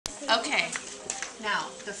Okay, now,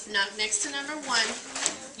 next to number 1,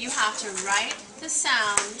 you have to write the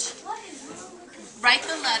sound, write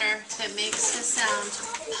the letter that makes the sound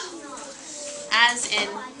as in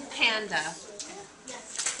panda.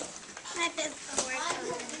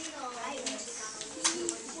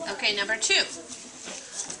 Okay, number 2.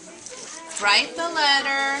 Write the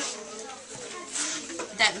letter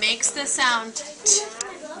that makes the sound t,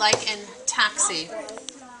 like in taxi.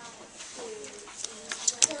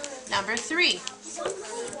 Number 3.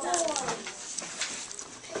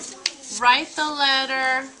 Write the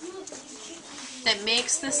letter that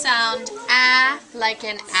makes the sound a, like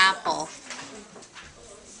in apple.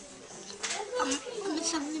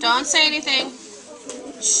 Don't say anything.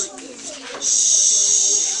 Shh.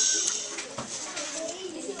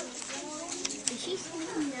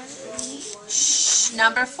 Shh.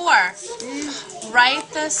 Number 4. Write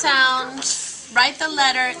the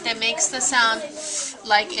letter that makes the sound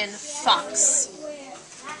like in fox.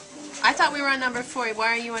 I thought we were on number 4. Why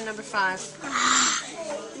are you on number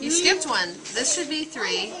 5? You skipped one. This should be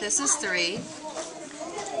 3. This is 3.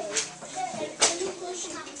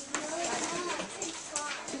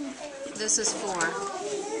 This is 4.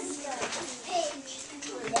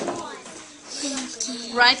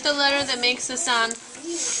 Write the letter that makes the sound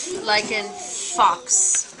like in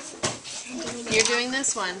fox. You're doing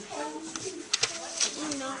this one.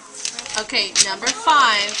 Okay, number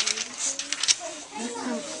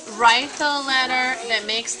 5. Write the letter that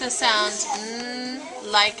makes the sound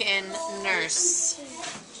like in nurse.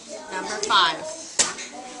 Number 5.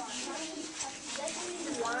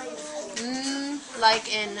 Like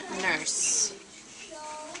in nurse.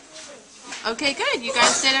 Okay, good. You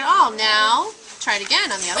guys did it all. Now, try it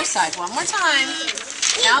again on the other side. One more time.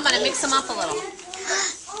 Now I'm going to mix them up a little.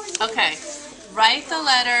 Okay. Write the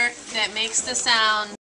letter that makes the sound